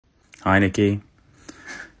Hi, Nikki.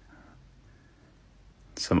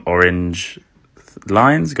 Some orange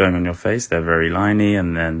lines going on your face. They're very liney,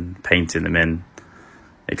 and then painting them in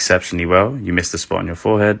exceptionally well. You missed a spot on your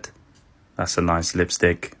forehead. That's a nice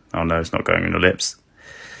lipstick. Oh no, it's not going on your lips.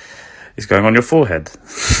 It's going on your forehead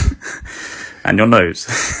and your nose.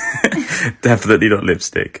 Definitely not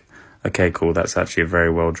lipstick. Okay, cool. That's actually a very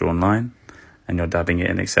well drawn line, and you're dabbing it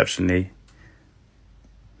in exceptionally.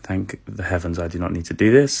 Thank the heavens I do not need to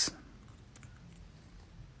do this.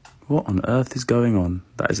 What on earth is going on?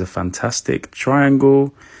 That is a fantastic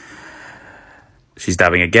triangle. She's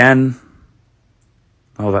dabbing again.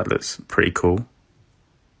 Oh, that looks pretty cool.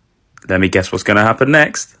 Let me guess what's going to happen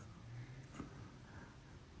next.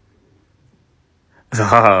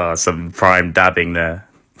 Ah, some prime dabbing there.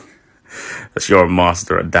 You're a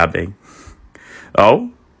master at dabbing.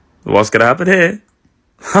 Oh, what's going to happen here?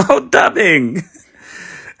 Oh, dabbing.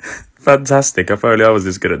 Fantastic. If only I was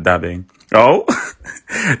this good at dabbing. Oh,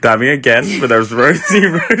 dabbing again with those rosy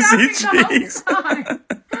cheeks.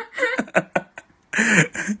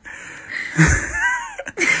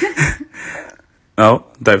 Oh,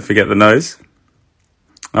 don't forget the nose.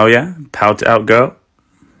 Oh yeah, pout it out, girl.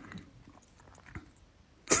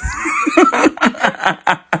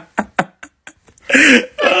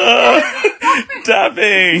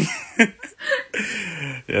 Dabbing.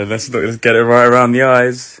 Yeah, let's get it right around the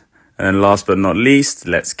eyes. And then last but not least,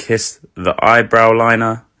 let's kiss the eyebrow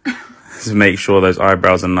liner. To make sure those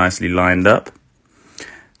eyebrows are nicely lined up.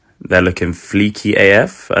 They're looking fleeky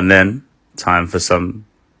AF. And then time for some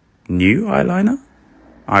new eyebrow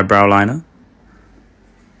liner.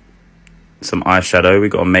 Some eyeshadow. We've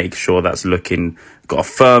got to make sure that's looking, got a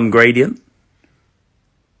firm gradient.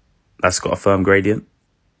 That's got a firm gradient.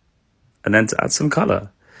 And then to add some colour.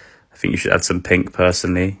 I think you should add some pink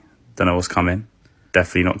personally. Don't know what's coming.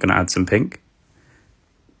 Definitely not going to add some pink.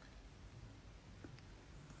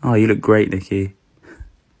 Oh, you look great, Nikki.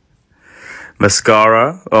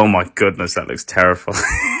 Mascara. Oh my goodness, that looks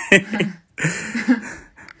terrifying.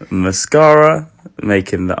 Mascara,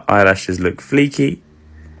 making the eyelashes look fleeky.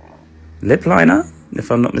 Lip liner, if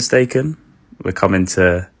I'm not mistaken. We're coming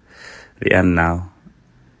to the end now.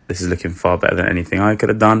 This is looking far better than anything I could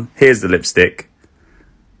have done. Here's the lipstick.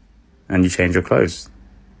 And you change your clothes.